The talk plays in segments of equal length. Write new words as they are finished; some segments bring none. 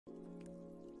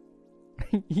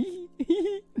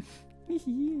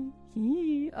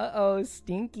Uh-oh,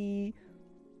 stinky.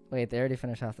 Wait, they already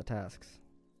finished half the tasks.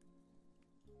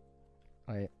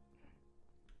 Wait.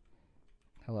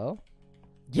 Hello?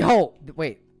 Yo!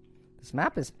 Wait. This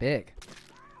map is big.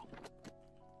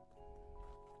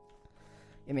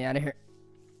 Get me out of here.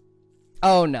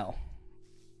 Oh, no.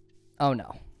 Oh,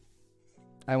 no.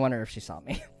 I wonder if she saw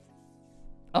me.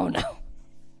 Oh, no.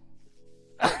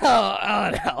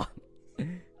 Oh, no.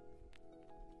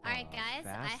 Alright guys,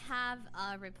 I have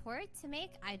a report to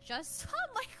make. I just saw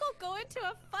Michael go into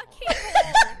a fucking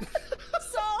hole.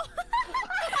 So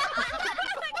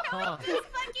just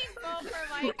fucking go for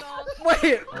Michael.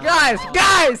 Wait, guys!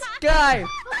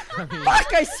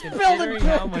 Fuck, I spilled it. Considering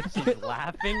how much she's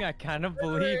laughing, I kind of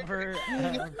believe her.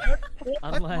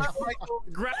 Unless...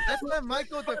 Let's let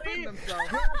Michael defend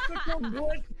himself.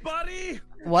 Buddy!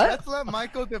 What? Let's let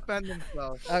Michael defend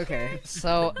himself. Okay,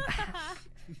 so...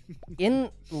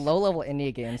 in low-level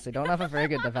indie games, they don't have a very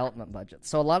good development budget.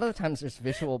 So a lot of the times there's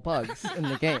visual bugs in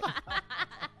the game.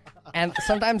 And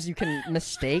sometimes you can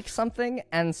mistake something,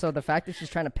 and so the fact that she's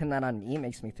trying to pin that on me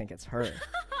makes me think it's her.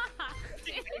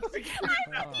 I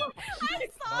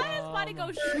saw his body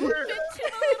go shoot into the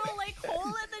little like hole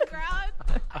in the ground.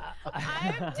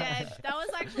 I'm dead. That was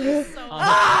actually so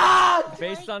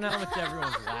based on how much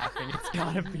everyone's laughing, it's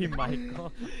gotta be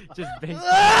Michael. Just based on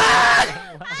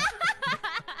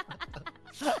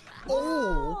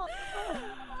Oh!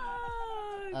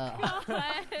 God.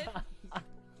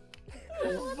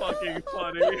 So fucking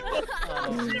funny.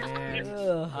 Oh, man.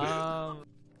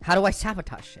 How do I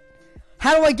sabotage shit?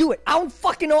 How do I do it? I don't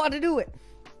fucking know how to do it.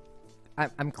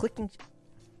 I'm clicking.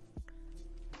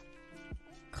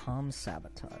 Comms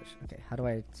sabotage. Okay, how do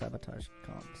I sabotage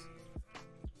comms?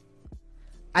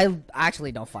 I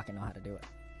actually don't fucking know how to do it.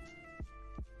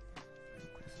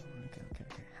 Okay.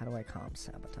 How do I comms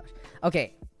sabotage?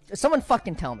 Okay, someone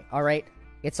fucking tell me. All right,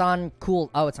 it's on cool.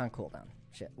 Oh, it's on cooldown.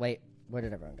 Shit. Wait, where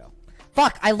did everyone go?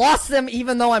 Fuck! I lost them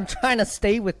even though I'm trying to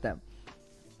stay with them.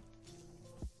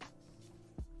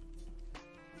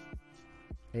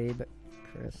 Abe,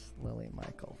 Chris, Lily,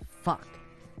 Michael. Fuck.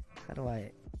 How do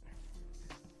I...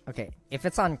 Okay, if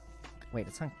it's on... Wait,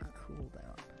 it's on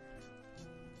cooldown.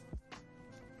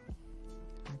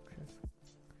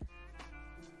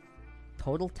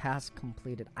 Total task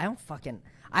completed. I don't fucking...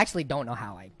 I actually don't know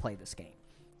how I play this game.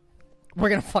 We're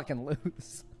gonna fucking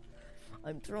lose.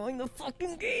 I'm throwing the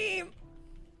fucking game!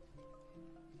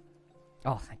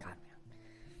 Oh, thank God, man.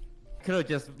 Could have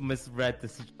just misread the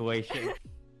situation.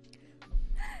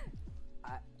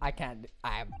 I can't...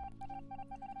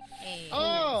 Hey.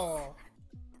 Oh!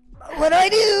 What do I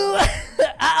do?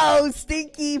 Uh-oh,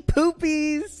 stinky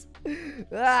poopies!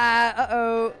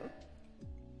 Uh-oh.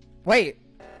 Wait,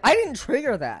 I didn't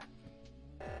trigger that.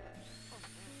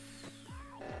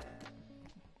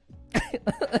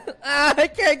 I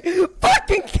can't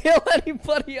fucking kill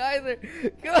anybody either.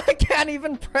 I can't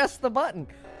even press the button.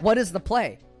 What is the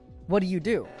play? What do you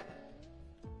do?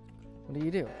 What do you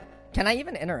do? Can I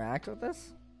even interact with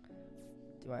this?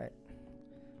 Do I...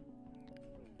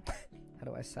 How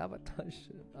do I sabotage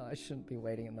it? Oh, I shouldn't be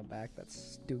waiting in the back. That's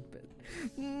stupid.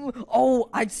 Oh,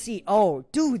 I see. Oh,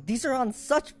 dude, these are on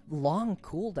such long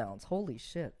cooldowns. Holy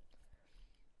shit.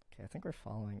 Okay, I think we're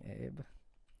following Abe.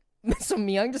 So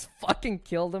Myung just fucking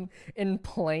killed him in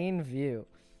plain view.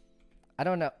 I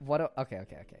don't know. What? Okay.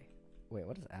 Wait,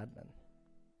 what is admin?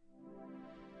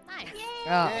 Nice.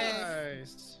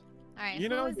 Nice. Alright, You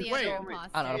who know, was the wait, other wait.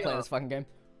 imposter? I don't know how to play this fucking game.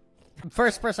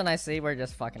 First person I see, we're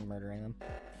just fucking murdering them.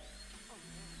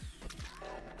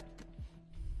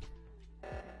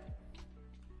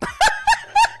 I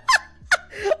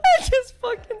just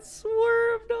fucking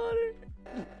swerved on her.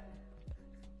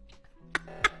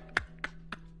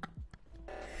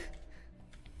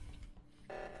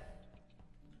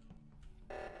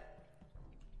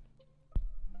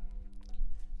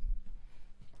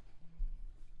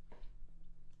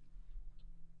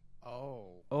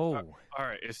 Oh, All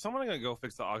right, is someone gonna go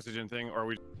fix the oxygen thing, or are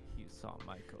we? you saw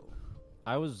Michael.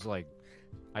 I was like,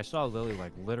 I saw Lily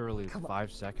like literally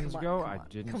 5 seconds ago. I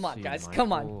didn't Come on, see guys. Michael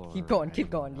Come on. Keep going. Keep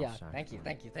or going. Yeah. anyone else Thank you.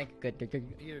 actually. Thank you. Good. Okay.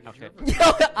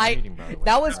 Yo,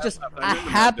 That was just I'm a in the med bay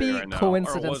happy right now, or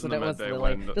coincidence was in that the it was med bay Lily.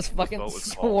 when the Just fucking vote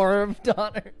was called. swerved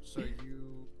on her. So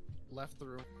you left the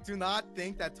room. Do not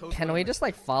think that Toast. Can we just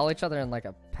like follow each other in like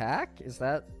a pack? Is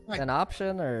that an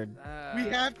option or? We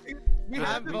have to. We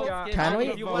have to. Can we?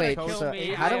 if you wanna Wait, kill so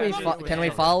me, how do we? Can we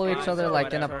follow each other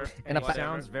like in a He pack?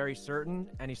 sounds very certain,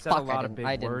 and he said a Fuck, lot of I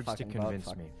big didn't words to fucking vote, convince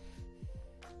fuck. me.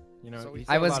 You know, So he I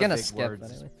said a was lot of gonna big skip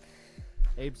words. anyway.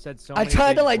 Abe said so I many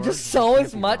tried to big like words just that sow can't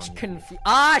as be much wrong. confusion.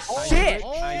 Ah, shit!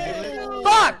 I knew it.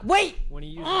 Fuck! Wait! When he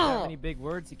uses that many big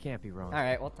words, he can't be wrong.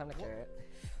 Alright, well, time to carry it.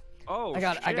 Oh, I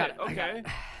got it. Okay.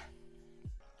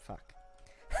 Fuck.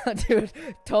 Dude,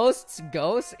 Toast's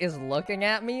ghost is looking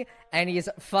at me and he's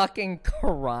fucking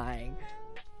crying.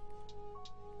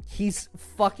 He's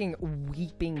fucking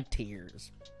weeping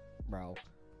tears, bro.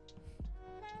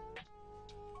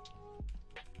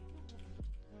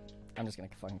 I'm just gonna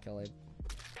fucking kill Abe.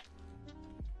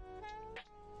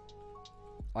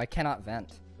 Oh, I cannot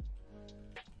vent.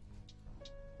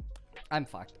 I'm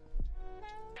fucked.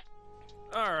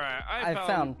 All right. I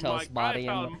found Toast's body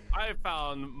I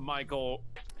found Michael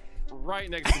right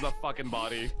next to the fucking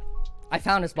body. I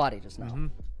found his body just now. Mm-hmm.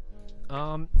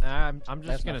 I'm There's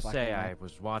just no gonna fucking say way. I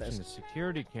was watching There's- the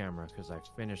security camera because I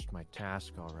finished my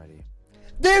task already.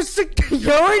 There's security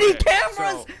Okay,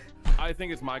 cameras! So, I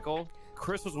think it's Michael.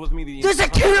 Chris was with me the There's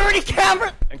entire security time,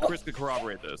 camera! and Chris could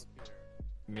corroborate this.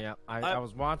 Yeah, I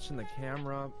was watching the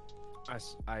camera.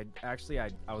 I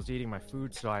was eating my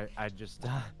food, so I just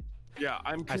Yeah,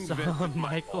 I'm I convinced. saw it's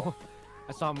Michael.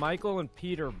 I saw Michael and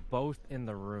Peter both in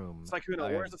the room.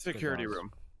 Sykkuno, where's the security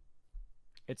room?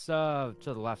 It's to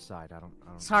the left side. I don't.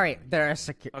 Sorry, there's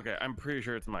security. Okay, I'm pretty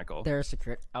sure it's Michael. There's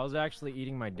security. I was actually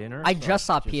eating my dinner. I so just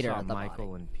saw Peter saw at the Michael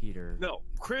body. and Peter. No,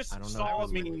 Chris I don't know. saw I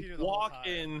was me with Peter the whole walk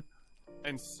time. in,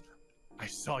 and I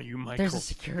saw you, Michael. There's a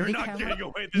security You're not camera? getting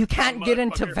away. You can't get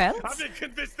into motherfucker. vents? I've been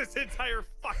convinced this entire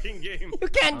fucking game. You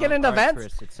can't get into Alright,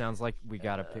 vents? Chris, it sounds like we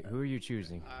gotta pick. Who are you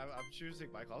choosing? I'm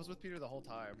choosing Michael. I was with Peter the whole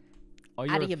time. Oh,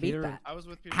 How you're do you with beat Peter? that? I was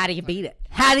with Peter. How the do you whole time. beat it?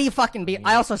 How do you fucking beat it?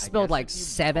 I also guess spilled if like you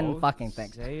 7 both fucking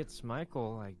things. Say it's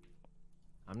Michael.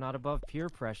 I'm not above peer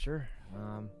pressure.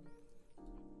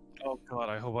 Oh god,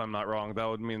 I hope I'm not wrong. That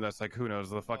would mean that's like who knows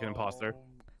the fucking imposter.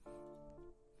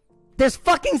 There's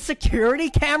fucking security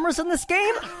cameras in this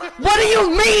game? What do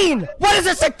you mean? What is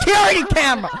a security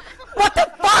camera? What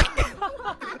the fuck?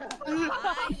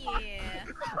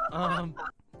 Yeah.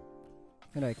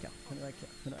 Who do I kill? Who do I kill?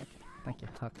 Who do I kill? Thank you.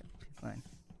 Okay, fine.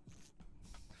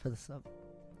 For the sub.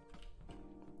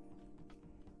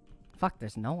 Fuck,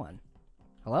 there's no one.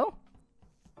 Hello?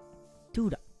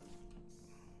 Dude.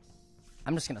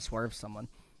 I'm just gonna swerve someone.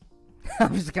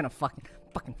 I'm just gonna fucking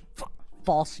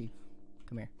false you.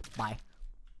 Come here. Bye.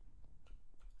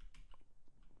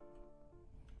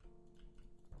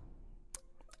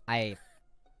 I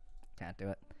can't do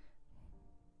it.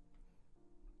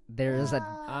 There is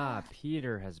a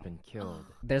Peter has been killed.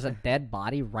 there's a dead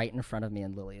body right in front of me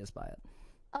and Lily is by it.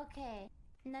 Okay.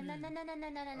 No.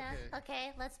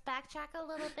 Okay, let's backtrack a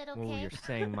little bit, Oh, okay? you're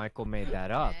saying Michael made that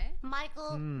up. Okay.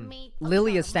 Michael made...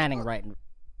 Lily okay, is standing Michael- right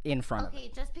in front of it.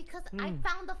 Okay, just because I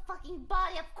found the fucking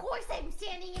body, of course I'm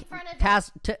standing in front of it.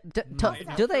 Cass,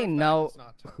 do they know It's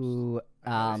not Toast. who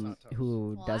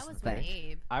who Well, does I the was with thing?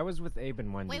 Abe. I was with Abe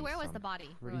and Wendy. Wait, where so was I'm the body?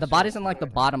 pretty The sure body's it's in like the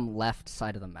Michael. bottom left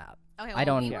side of the map. Okay, I well,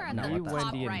 don't we were at know the Me, what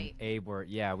top Wendy, right. and Abe were.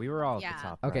 Yeah, we were all at Yeah. the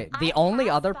top. Okay, right. the I only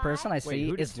passed other by. person I Wait, see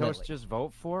who did is Toast Lily. just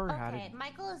vote for? How Okay, did?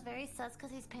 Michael is very sus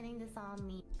because he's pinning this on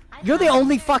me. You're the found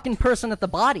only her- fucking person at the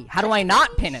body. How do I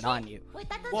not pin it on you? Wait,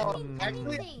 that doesn't Well, mean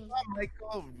actually, I anything. saw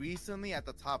Michael recently at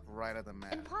the top right of the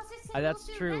map. Imposters can That's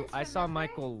go through true. vents, I saw remember?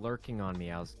 Michael lurking on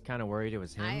me. I was kind of worried it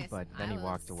was him, but then he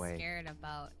walked was away. Scared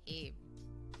about Abe.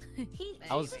 He,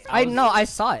 I was- I know. I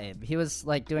saw Abe. He was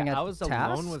like doing Yeah, a I was task.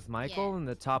 alone with Michael in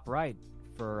the top right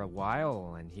for a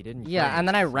while, and he didn't. Yeah, kill and me,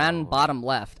 then I ran so- bottom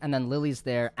left, and then Lily's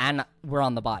there, and we're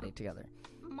on the body together.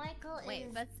 Michael Wait,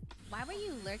 is... that's why were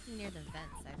you lurking near the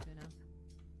vents, Sykkuno?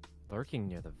 lurking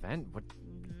near the vent. What?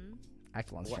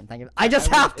 Actual on stream, thank you. I just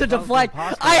I was- have to if I was deflect.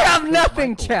 imposter, I I have killed nothing,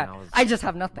 Michael chat. when I was- I just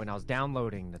have nothing. When I was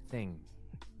downloading the thing,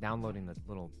 downloading the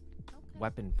little Okay.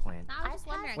 weapon plan. I was just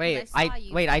wondering. 'cause Wait, I saw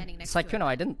you standing next to a Sykkuno,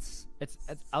 I vent. didn't. It's.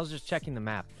 I was just checking the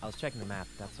map. I was checking the map.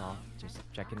 That's all. Just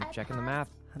checking the map.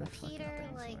 How the fuck Peter,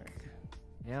 things like, work?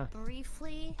 Yeah.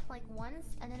 briefly, like once,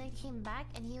 and then I came back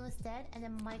and he was dead, and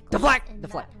then Michael Deflect! was in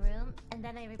Deflect. that room, and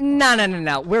then I reported.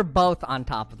 No. We're both on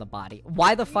top of the body.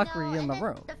 Why the fuck were No, you in and the then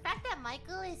room? The fact that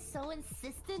Michael is so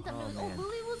insistent that Oh, like, man.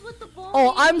 Lily was with the body.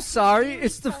 Oh, I'm sorry.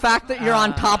 It's the fact that you're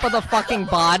on top of the fucking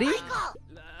body.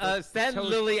 Michael, Send Toast.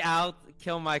 Lily out.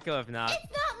 Kill Michael if not.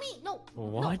 it's not me. No.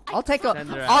 What? No, I'll take a. Send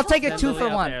her I'll out. take a Send 2 Lily for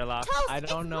out 1. there, La. Toast, I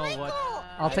don't it's know what- Michael.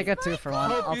 I'll take a 2 for 1.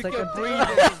 Hope I'll you take can a 2. breathe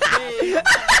in this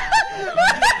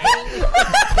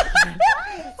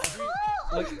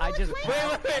Look, I just.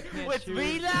 Wait, with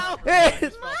me now?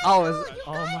 Oh, is it?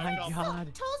 Oh my god.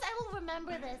 Toast, I will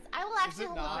remember this. I will actually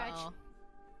hold a not? grudge.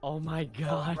 Oh my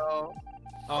god. Bro,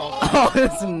 Oh,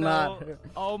 it's not. No.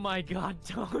 Oh my god,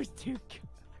 Toast, dude.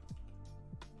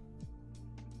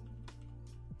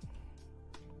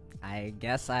 I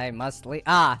guess I must leave.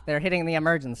 Ah, they're hitting the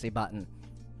emergency button.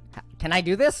 Can I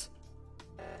do this?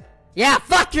 Yeah,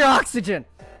 fuck your oxygen!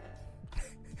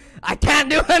 I can't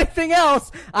do anything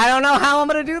else! I don't know how I'm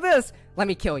gonna do this! Let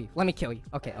me kill you. Let me kill you.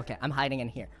 Okay, okay. I'm hiding in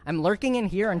here. I'm lurking in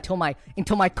here until my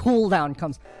cooldown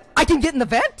comes. I can get in the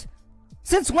vent?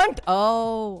 Since when?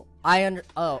 Oh,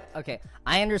 oh, okay.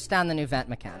 I understand the new vent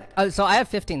mechanic. Oh, so I have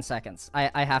 15 seconds.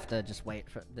 I have to just wait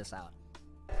for this out.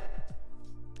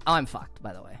 Oh, I'm fucked,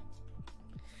 by the way.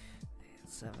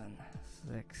 7,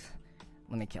 6.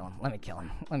 Let me kill him. Let me kill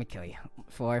him. Let me kill you.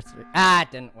 4, 3. Ah,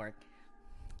 it didn't work.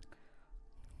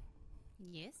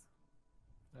 Yes.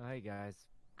 Hi guys.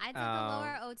 I did the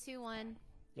lower O2 one.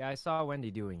 Yeah, I saw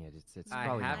Wendy doing it. It's I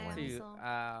probably have not Wendy.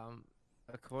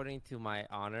 to, according to my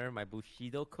honor, my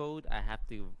Bushido code, I have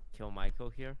to kill Michael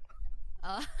here.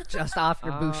 Just off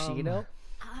your Bushido?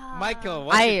 Michael,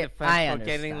 what's your defense for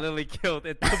getting Lily killed?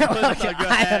 It's the bullet on your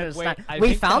head. Wait, I we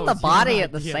think found the that was your body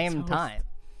at the idea, same Toast. time.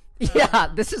 Yeah,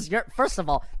 this is your. First of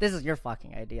all, this is your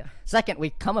fucking idea. Second,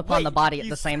 we come upon the body at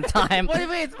the same time. What do you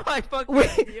mean it's my fucking We,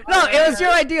 idea? no, it was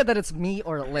your idea that it's me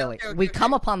or Lily. okay, We okay.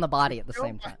 come upon the body at the Kill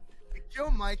same time. We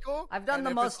kill Michael. I've done and the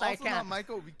if most it's I also can. Not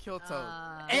Michael, we kill Toad.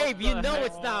 Abe, you the know heck?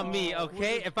 it's not me,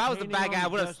 okay? If I was the Painting bad guy, I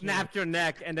on would have judgment. snapped your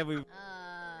neck and then we.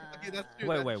 Okay, that's true.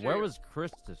 Wait, that's wait, true. where was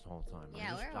Chris this whole time?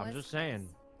 Yeah, where I'm was just Chris? saying.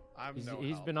 I'm He's- no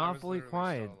he's help. been I was awfully literally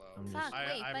quiet. solo. I'm Fuck, just-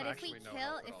 wait, I'm but if we actually no kill,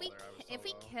 help at if all we, there, I was if we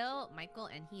solo. kill Michael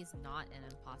and he's not an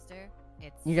imposter,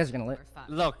 it's You guys are gonna we're live. fucked.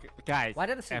 Look, guys. Why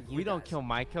did it say if you we don't guys? kill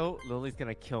Michael, Lily's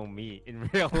gonna kill me in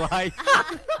real life.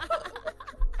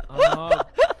 Alright,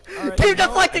 Keep you know,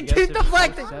 deflecting, I guess keep if Toast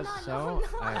deflecting. says so,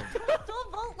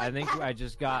 I think I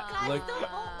just got look.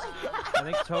 I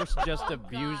think Toast just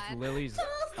abused God. Lily's.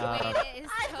 Wait, is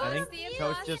I think Toast the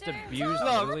Toast just imposter? abused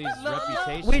Look, Lily's look,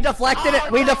 reputation. We deflected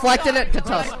it. We deflected it to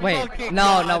Toast. Wait, Okay, no,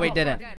 God. no, we didn't.